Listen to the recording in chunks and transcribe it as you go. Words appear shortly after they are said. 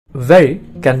Very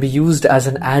can be used as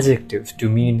an adjective to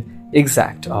mean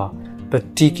exact or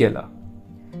particular.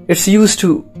 It's used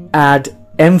to add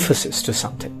emphasis to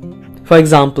something. For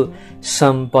example,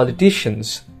 some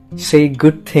politicians say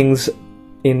good things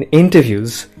in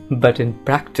interviews, but in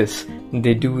practice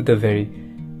they do the very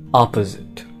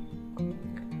opposite.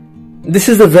 This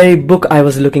is the very book I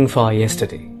was looking for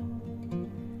yesterday.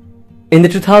 In the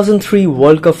 2003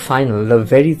 World Cup final, the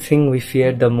very thing we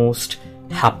feared the most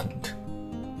happened.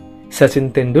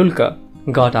 Sachin Tendulkar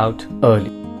got out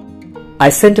early. I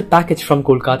sent a package from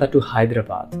Kolkata to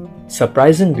Hyderabad.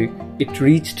 Surprisingly, it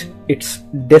reached its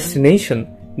destination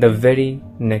the very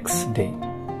next day.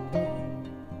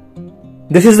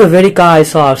 This is the very car I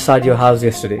saw outside your house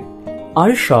yesterday. Are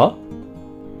you sure?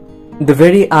 The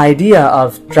very idea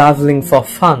of traveling for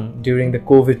fun during the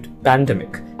COVID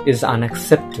pandemic is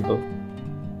unacceptable.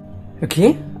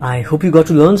 Okay, I hope you got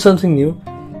to learn something new.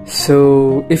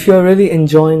 So, if you're really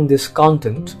enjoying this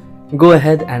content, go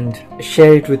ahead and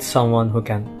share it with someone who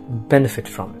can benefit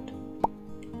from it.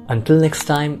 Until next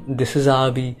time, this is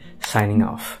RB signing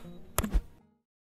off.